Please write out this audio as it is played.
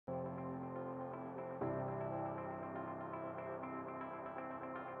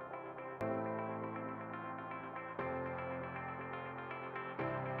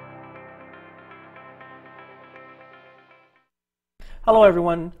Hello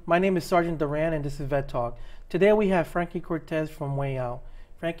everyone, my name is Sergeant Duran and this is Vet Talk. Today we have Frankie Cortez from Way Out.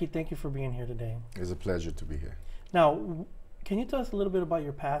 Frankie, thank you for being here today. It's a pleasure to be here. Now, can you tell us a little bit about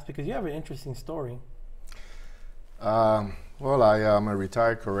your past, because you have an interesting story. Well, I am a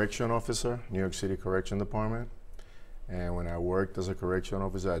retired correction officer, New York City Correction Department. And when I worked as a correction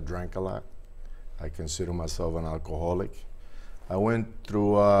officer, I drank a lot. I consider myself an alcoholic. I went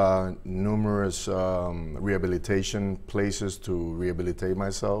through numerous rehabilitation places to rehabilitate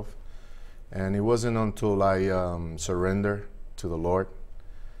myself. And it wasn't until I surrendered to the Lord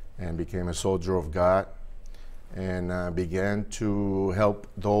and became a soldier of God and began to help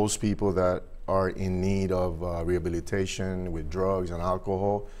those people that are in need of rehabilitation with drugs and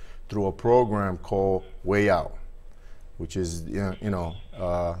alcohol through a program called Way Out, which is their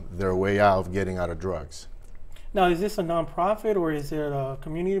way out of getting out of drugs. Now, is this a nonprofit or is it a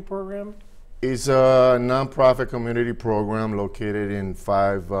community program? It's a nonprofit community program located in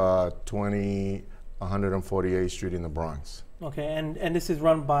 520 148th Street in the Bronx. Okay, and this is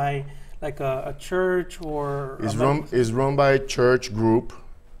run by like a church or? It's run by a church group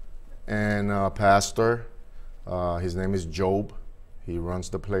and a pastor. His name is Job. He runs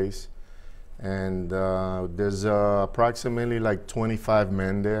the place. And there's approximately like 25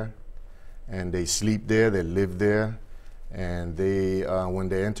 men there. And they sleep there, they live there, and they, when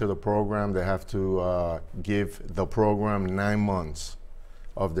they enter the program, they have to give the program 9 months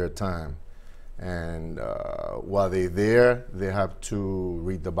of their time. And while they're there, they have to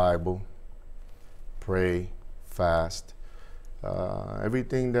read the Bible, pray, fast,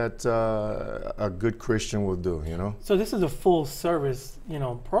 everything that a good Christian will do, you know? So this is a full service,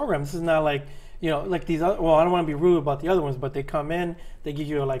 program. This is not like, like these other, well, I don't want to be rude about the other ones, but they come in, they give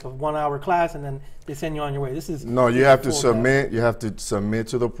you like a 1 hour class and then they send you on your way. This is no, you have to submit. You have to submit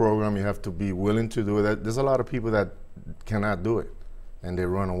to the program. You have to be willing to do it. There's a lot of people that cannot do it, and they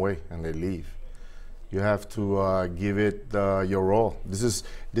run away and they leave. You have to give it your all. This is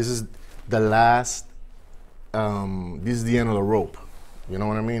the last. This is the end of the rope. You know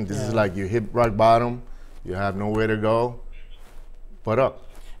what I mean? This is like you hit rock bottom. You have nowhere to go, but up.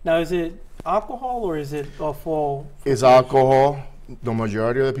 Now, is it alcohol or is it a full? It's alcohol. The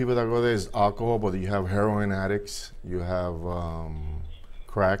majority of the people that go there is alcohol, but you have heroin addicts, you have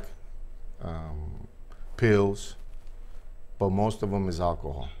crack, pills, but most of them is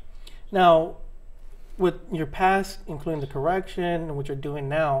alcohol. Now, with your past, including the correction and what you're doing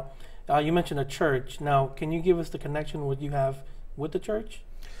now, you mentioned a church. Now, can you give us the connection what you have with the church?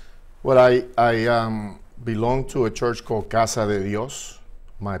 Well, I belong to a church called Casa de Dios.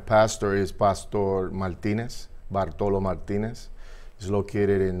 My pastor is Pastor Martinez, Bartolo Martinez. It's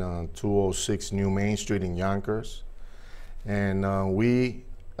located in 206 New Main Street in Yonkers. And we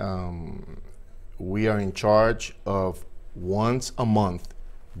are in charge of once a month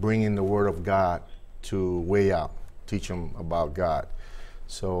bringing the Word of God to Way Out, teach them about God.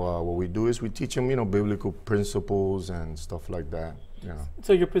 So what we do is we teach them, biblical principles and stuff like that.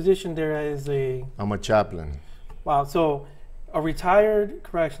 So your position there is I'm a chaplain. Wow. So a retired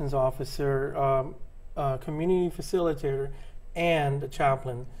corrections officer, a community facilitator, and a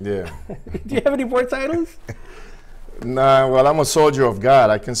chaplain. Yeah. Do you have any more titles? Nah, well, I'm a soldier of God.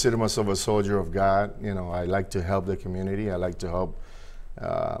 I consider myself a soldier of God. I like to help the community. I like to help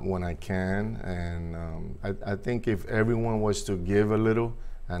when I can. And I think if everyone was to give a little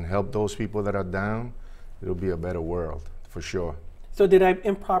and help those people that are down, it'll be a better world, for sure. So did I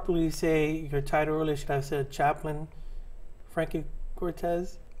improperly say your title earlier? Should I have said chaplain Frankie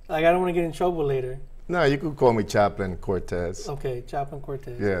Cortez? Like, I don't want to get in trouble later. No, you could call me Chaplain Cortez. Okay, Chaplain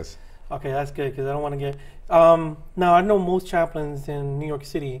Cortez. Yes. Okay, that's good, because I don't want to get... now, I know most chaplains in New York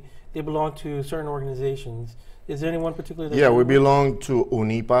City, they belong to certain organizations. Is there any one particular... Yeah, we belong to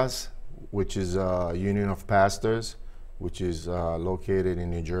UNIPAS, which is a Union of Pastors, which is located in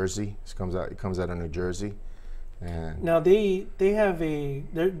New Jersey. It comes out of New Jersey. And now,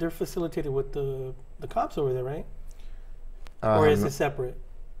 they're facilitated with the cops over there, right? Or is it separate?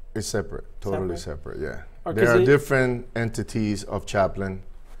 It's separate, totally separate, yeah. Or there are different entities of chaplain.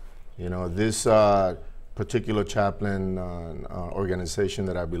 This particular chaplain organization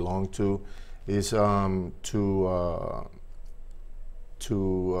that I belong to is to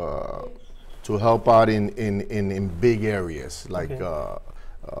help out in big areas, like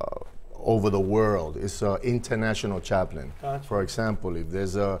over the world. It's an international chaplain. Gotcha. For example, if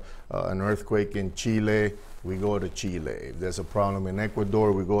there's an earthquake in Chile, we go to Chile. If there's a problem in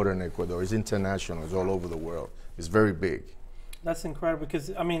Ecuador, we go to Ecuador. It's international. It's all over the world. It's very big. That's incredible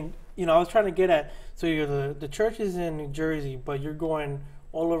because, I mean, I was trying to get at, so you're the church is in New Jersey, but you're going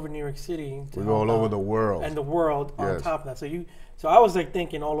all over New York City. We go all over the world. And the world on Yes. top of that. So I was like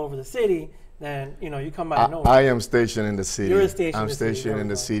thinking all over the city. Then you come out of nowhere. I am stationed in the city. You're stationed I'm in the city. stationed There in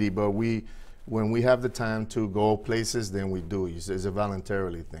we the go. city, but when we have the time to go places, then we do. It's a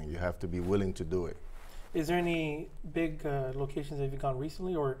voluntarily thing. You have to be willing to do it. Is there any big locations that you've gone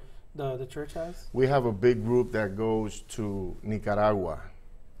recently, or the church has? We have a big group that goes to Nicaragua,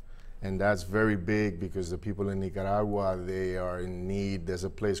 and that's very big because the people in Nicaragua, they are in need. There's a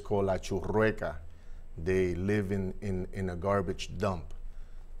place called La Churrueca. They live in a garbage dump,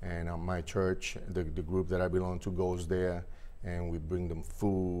 and my church, the group that I belong to, goes there, and we bring them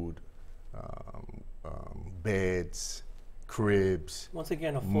food, beds, cribs, Once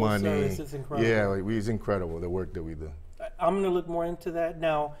again, a full money. service is incredible. Yeah, it's incredible the work that we do. I'm going to look more into that.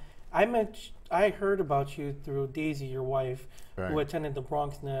 Now, I heard about you through Daisy, your wife, who Right. attended the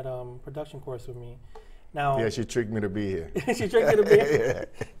BronxNet production course with me. Now, Yeah, she tricked me to be here. she tricked you to be Yeah.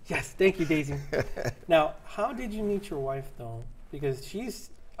 Yes, thank you, Daisy. Now, how did you meet your wife, though? Because she's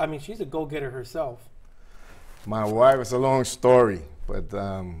a go-getter herself. My wife, it's a long story, but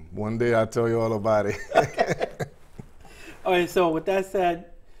one day I'll tell you all about it. All right, so with that said,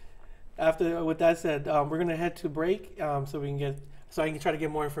 we're gonna head to break, so I can try to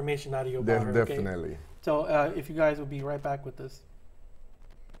get more information out of you about her. Okay? Definitely. So if you guys will be right back with us.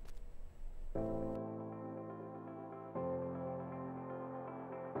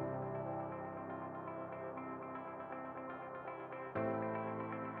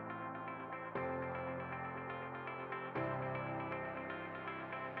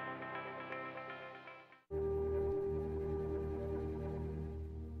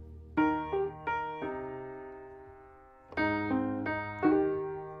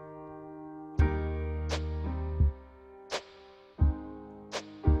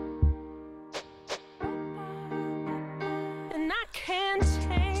 And I can't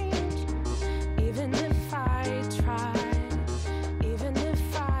change, even if I try, even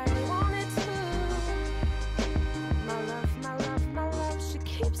if I wanted to. My love, she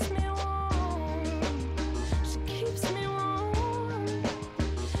keeps me warm. She keeps me warm.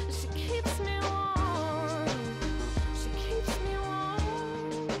 She keeps me warm. She keeps me warm.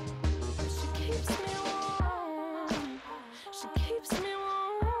 She keeps me warm. She keeps me warm.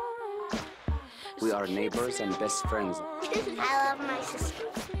 We are neighbors and best friends. I love my sister.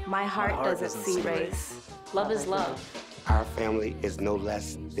 My heart doesn't see race. Love is love. Our family is no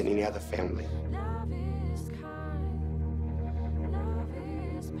less than any other family. Love is kind. Love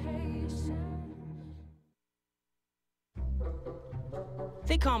is patient.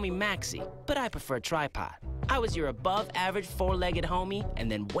 They call me Maxie, but I prefer tripod. I was your above-average four-legged homie, and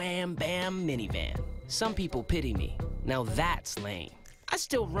then wham, bam, minivan. Some people pity me. Now that's lame. I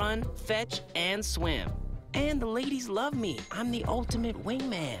still run, fetch, and swim. And the ladies love me. I'm the ultimate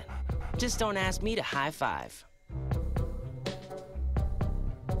wingman. Just don't ask me to high five.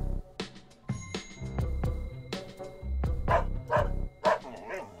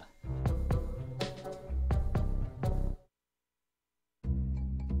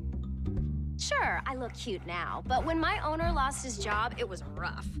 Sure, I look cute now, but when my owner lost his job, it was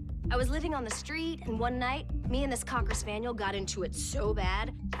rough. I was living on the street, and one night, me and this Cocker Spaniel got into it so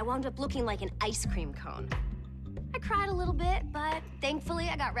bad, I wound up looking like an ice cream cone. I cried a little bit, but thankfully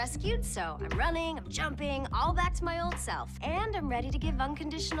I got rescued, so I'm running, I'm jumping, all back to my old self. And I'm ready to give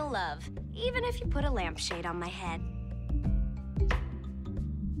unconditional love, even if you put a lampshade on my head.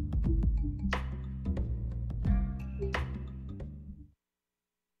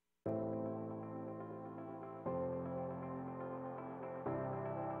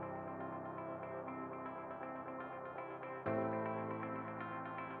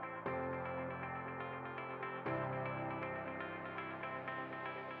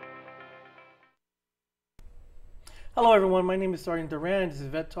 Hello, everyone. My name is Sergeant Duran. This is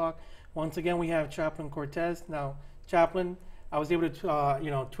Vet Talk. Once again, we have Chaplain Cortez. Now, Chaplain, I was able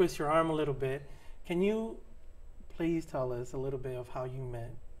to, twist your arm a little bit. Can you please tell us a little bit of how you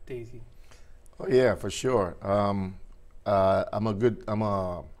met Daisy? Oh, yeah, for sure. I'm a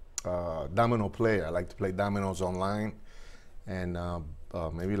domino player. I like to play dominoes online. And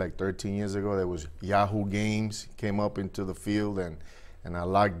maybe like 13 years ago, there was Yahoo Games came up into the field, and I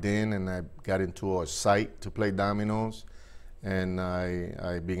logged in and I got into a site to play dominoes. And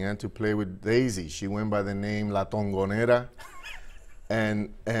I began to play with Daisy. She went by the name La Tongonera,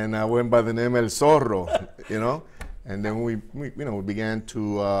 and I went by the name El Zorro, And then we began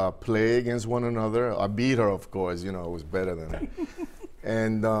to play against one another. I beat her, of course. I was better than her.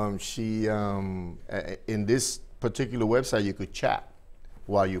 And she, in this particular website, you could chat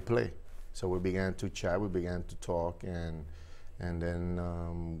while you play. So we began to chat. We began to talk, and And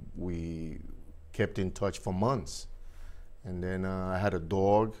then we kept in touch for months. And then I had a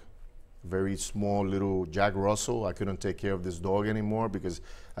dog, very small little Jack Russell. I couldn't take care of this dog anymore because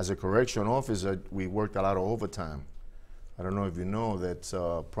as a correction officer, we worked a lot of overtime. I don't know if you know that's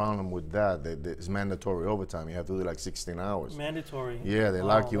a problem with that. It's mandatory overtime. You have to do like 16 hours. Mandatory? Yeah, they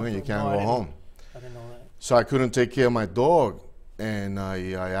lock you in. You can't go home. I didn't know that. So I couldn't take care of my dog. And I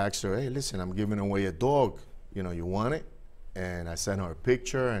asked her, hey, listen, I'm giving away a dog. You know, you want it? And I sent her a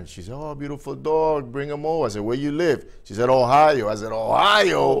picture, and she said, oh, beautiful dog, bring him over. I said, where you live? She said, Ohio. I said,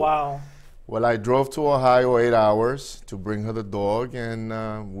 Ohio? Oh, wow. Well, I drove to Ohio 8 hours to bring her the dog,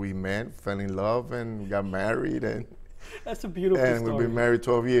 and we met, fell in love, and got married. And that's a beautiful story. And we've been married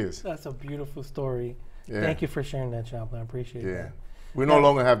 12 years. That's a beautiful story. Yeah. Thank you for sharing that, Chaplain. I appreciate that. Yeah. We no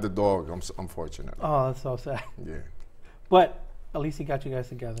longer have the dog, unfortunately. Oh, that's so sad. Yeah. But at least he got you guys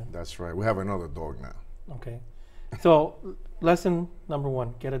together. That's right. We have another dog now. Okay. So lesson number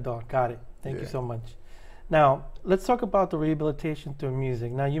 1, get a dog. Got it. Thank you so much. Now, let's talk about the rehabilitation through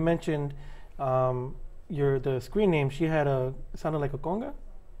music. Now, you mentioned the screen name. She had sounded like a conga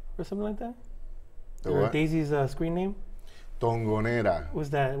or something like that? What? Daisy's screen name? Tongonera.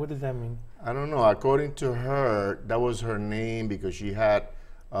 What does that mean? I don't know. According to her, that was her name because she had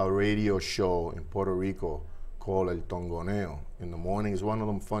a radio show in Puerto Rico called El Tongoneo in the morning. It's one of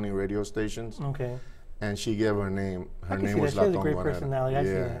them funny radio stations. Okay. And she gave her name. Her name was La Tongonera. She has a great Tongonera. personality. I see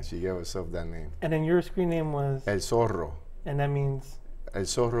Yeah, that. she gave herself that name. And then your screen name was? El Zorro. And that means? El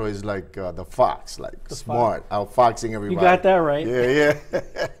Zorro is like the fox, like The smart, outfoxing everybody. You got that right. Yeah,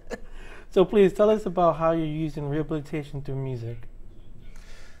 yeah. So please tell us about how you're using rehabilitation through music.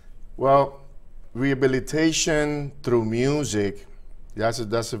 Well, rehabilitation through music, that's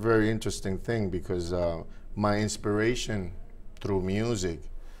a very interesting thing because my inspiration through music,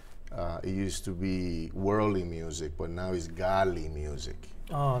 it used to be worldly music, but now it's godly music.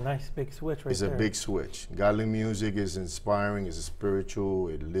 Oh, nice big switch right there. It's a big switch. Godly music is inspiring, it's spiritual,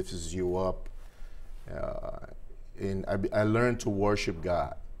 it lifts you up. I learned to worship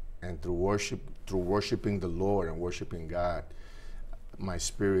God, and through worshiping the Lord and worshiping God, my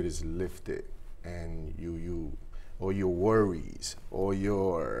spirit is lifted, and all your worries, all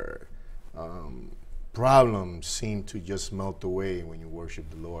your problems seem to just melt away when you worship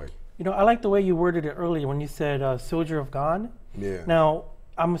the Lord. You know, I like the way you worded it earlier when you said soldier of God. Yeah. Now,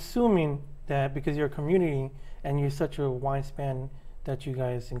 I'm assuming that because you're a community and you're such a wide span that you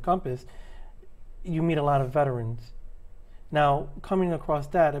guys encompass, you meet a lot of veterans. Now, coming across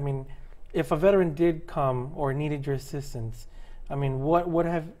that, I mean, if a veteran did come or needed your assistance, I mean, do you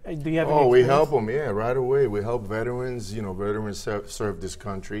have any experience? Oh, we help them, yeah, right away. We help veterans. You know, veterans serve this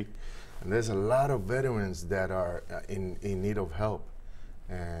country. And there's a lot of veterans that are in need of help.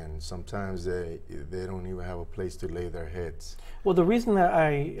 And sometimes they don't even have a place to lay their heads. Well, the reason that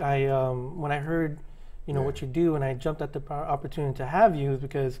when I heard, what you do, and I jumped at the opportunity to have you is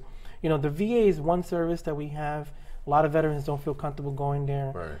because, the VA is one service that we have. A lot of veterans don't feel comfortable going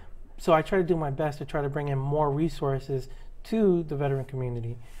there. Right. So I try to do my best to try to bring in more resources to the veteran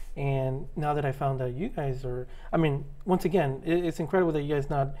community. And now that I found out you guys are, I mean, once again, it's incredible that you guys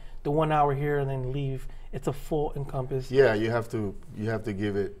not the 1 hour here and then leave. It's a full encompass. Yeah, you have to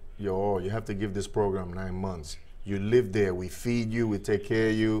give it your all. You have to give this program 9 months. You live there. We feed you. We take care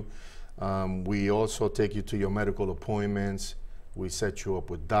of you. We also take you to your medical appointments. We set you up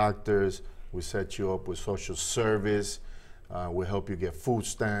with doctors. We set you up with social service. We help you get food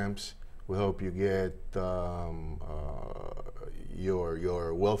stamps. We help you get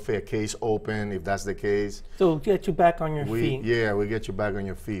your welfare case open, if that's the case. So get you back on your feet. Yeah, we get you back on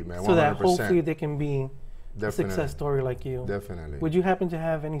your feet, man. So 100%. That hopefully they can be a Definitely. success story like you. Definitely. Would you happen to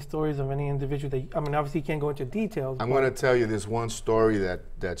have any stories of any individual that, I mean, obviously you can't go into details. I'm going to tell you this one story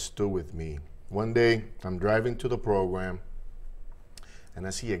that stood with me. One day, I'm driving to the program, and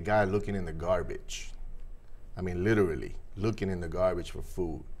I see a guy looking in the garbage. I mean, literally, looking in the garbage for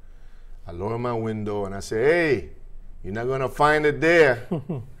food. I lower my window, and I say, hey, you're not going to find it there.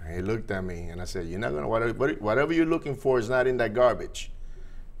 And he looked at me, and I said, you're not going to, whatever you're looking for is not in that garbage.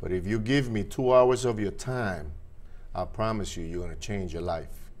 But if you give me 2 hours of your time, I promise you, you're going to change your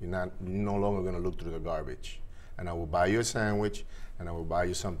life. You're no longer going to look through the garbage. And I will buy you a sandwich, and I will buy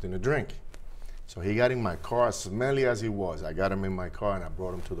you something to drink. So he got in my car, as smelly as he was. I got him in my car, and I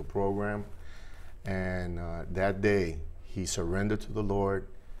brought him to the program. And that day, he surrendered to the Lord.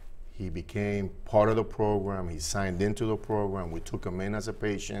 He became part of the program. He signed into the program. We took him in as a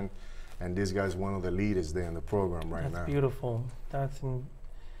patient. And this guy's one of the leaders there in the program right now. That's beautiful.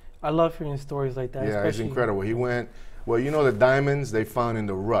 I love hearing stories like that. Yeah, it's incredible. He went, well, you know the diamonds they found in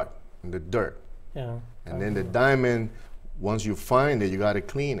the rut, in the dirt. Yeah. And then the diamond Once you find it, you got to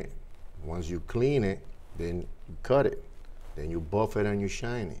clean it. Once you clean it, then you cut it. Then you buff it and you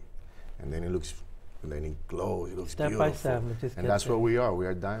shine it. And then it looks, and then it glows, it looks Step beautiful. by step. And that's what we are. We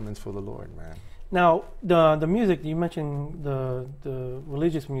are diamonds for the Lord, man. Now, the music, you mentioned the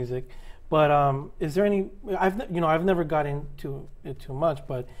religious music, but is there any, I've never got into it too much,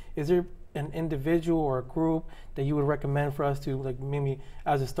 but is there an individual or a group that you would recommend for us to, like, maybe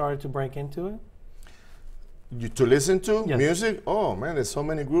as a starter to break into it? To listen to Yes. music? Oh man, there's so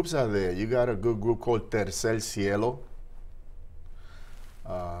many groups out there. You got a good group called Tercer Cielo.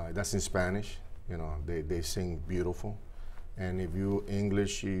 That's in Spanish. You know, they sing beautiful. And if you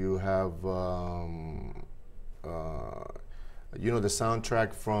English, you have the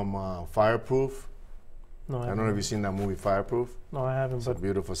soundtrack from Fireproof. No, I don't know if you've seen that movie Fireproof. No, I haven't. It's But a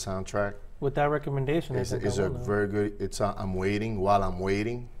beautiful soundtrack. with that recommendation, It's a very good. It's I'm waiting while I'm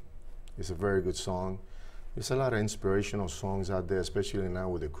waiting. It's a very good song. There's a lot of inspirational songs out there, especially now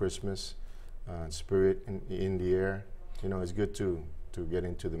with the Christmas spirit in the air. You know, it's good to get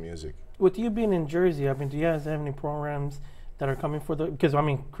into the music. With you being in Jersey, I mean, do you guys have any programs that are coming for because I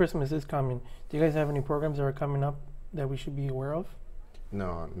mean, Christmas is coming. Do you guys have any programs that are coming up that we should be aware of?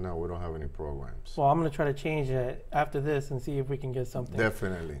 No, we don't have any programs. Well, I'm going to try to change it after this and see if we can get something.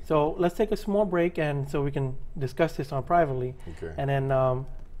 Definitely. So let's take a small break, and so we can discuss this on privately. Okay. And then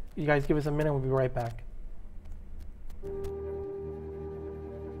you guys give us a minute. We'll be right back.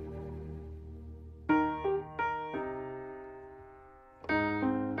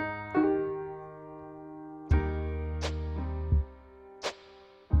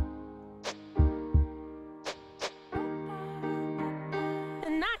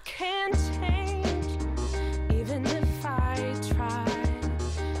 And I can't change, even if I try,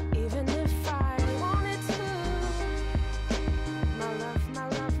 even if I wanted to.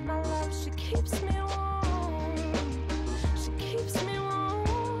 My love, she keeps me warm. She keeps me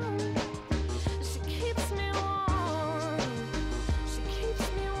warm. She keeps me warm. She keeps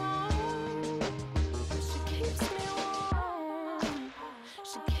me warm. She keeps me warm.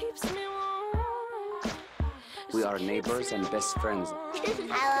 She keeps me warm. We are neighbors and best friends.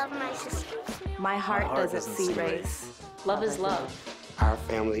 I love my sister. My heart doesn't see race. Love is love. Our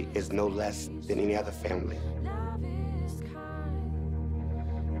family is no less than any other family. Love is kind.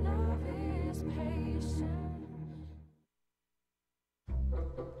 Love is patient.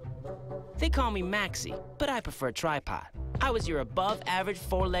 They call me Maxie, but I prefer tripod. I was your above-average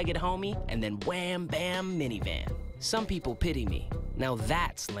four-legged homie, and then wham, bam, minivan. Some people pity me. Now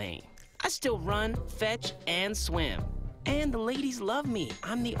that's lame. I still run, fetch, and swim. And the ladies love me.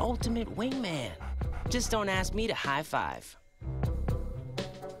 I'm the ultimate wingman. Just don't ask me to high five.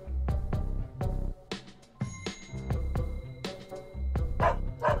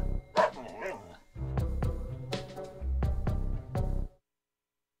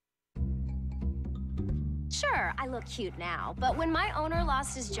 Sure, I look cute now, but when my owner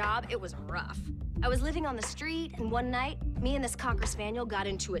lost his job, it was rough. I was living on the street, and one night, me and this Cocker Spaniel got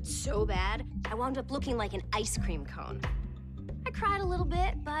into it so bad, I wound up looking like an ice cream cone. I cried a little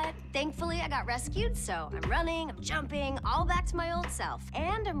bit, but thankfully I got rescued, so I'm running, I'm jumping, all back to my old self.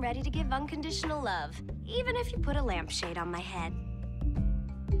 And I'm ready to give unconditional love, even if you put a lampshade on my head.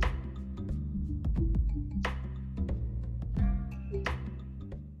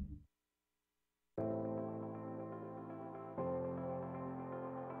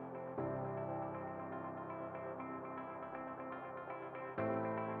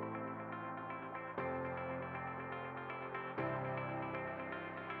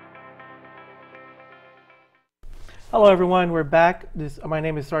 Hello, everyone. We're back. My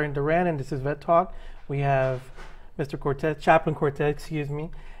name is Sergeant Duran, and this is Vet Talk. We have Mr. Cortez, Chaplain Cortez, excuse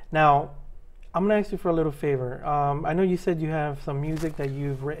me. Now, I'm gonna ask you for a little favor. I know you said you have some music that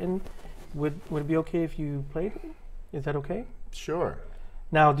you've written. Would it be okay if you played it? Is that okay? Sure.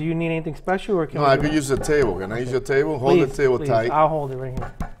 Now, do you need anything special, or can No, we I do could it? use the table. Can I use your table? Hold Please, the table please. tight. I'll hold it right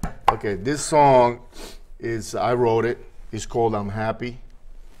here. Okay, this song I wrote it. It's called I'm Happy.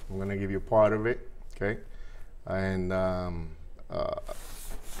 I'm gonna give you part of it, okay? And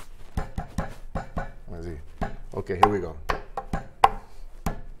let's see. Okay, here we go.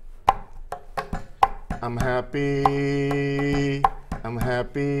 I'm happy, I'm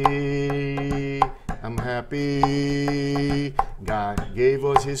happy, I'm happy. God gave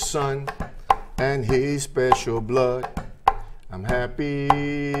us his son and his special blood. I'm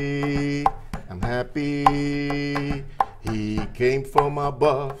happy, I'm happy. He came from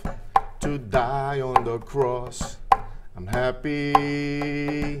above to die on the cross. I'm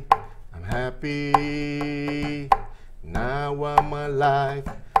happy, I'm happy. Now I'm alive,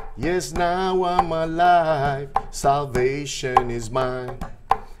 yes, now I'm alive. Salvation is mine.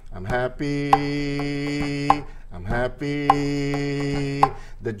 I'm happy. I'm happy.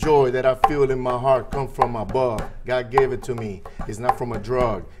 The joy that I feel in my heart comes from above. God gave it to me. It's not from a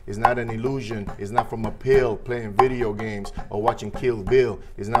drug. It's not an illusion. It's not from a pill, playing video games or watching Kill Bill.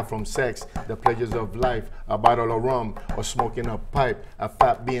 It's not from sex, the pleasures of life, a bottle of rum or smoking a pipe, a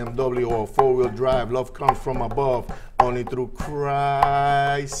fat BMW or a four-wheel drive. Love comes from above, only through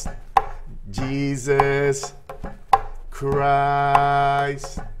Christ. Jesus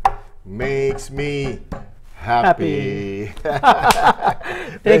Christ makes me happy.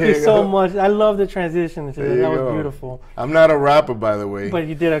 Thank you so much. I love the transition. That was beautiful. I'm not a rapper, by the way. But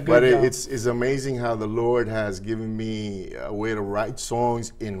you did a good job. But it's amazing how the Lord has given me a way to write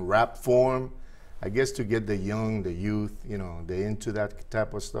songs in rap form. I guess to get the young, the youth, you know, they're into that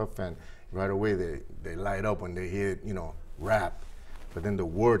type of stuff. And right away they light up when they hear, you know, rap. But then the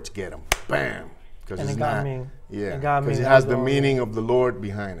words get them. Bam. And it got me. Yeah, because it has the meaning of the Lord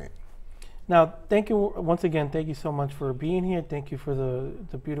behind it. Now, thank you once again. Thank you so much for being here. Thank you for the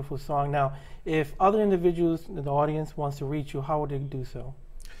beautiful song. Now, if other individuals in the audience wants to reach you, how would they do so?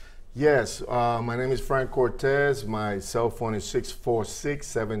 Yes, my name is Frank Cortez. My cell phone is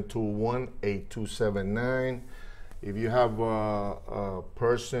 646-721-8279. If you have a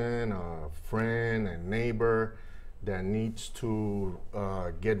person, a friend, a neighbor that needs to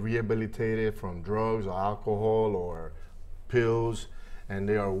get rehabilitated from drugs or alcohol or pills, and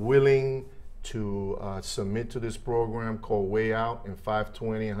they are willing to submit to this program called Way Out in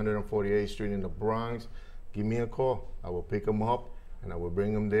 520 148th Street in the Bronx, give me a call. I will pick them up and I will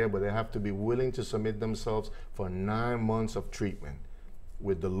bring them there, but they have to be willing to submit themselves for 9 months of treatment.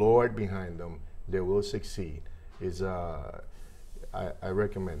 With the Lord behind them, they will succeed. I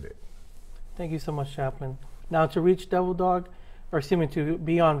recommend it. Thank you so much, Chaplain. Now, to reach Devil Dog, or excuse me, to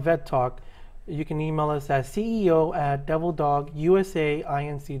be on Vet Talk, you can email us at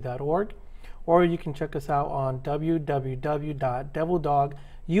ceo@devildogUSAinc.org, or you can check us out on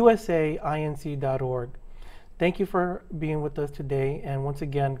www.devildogUSAinc.org. Thank you for being with us today, and once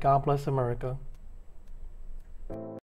again, God bless America.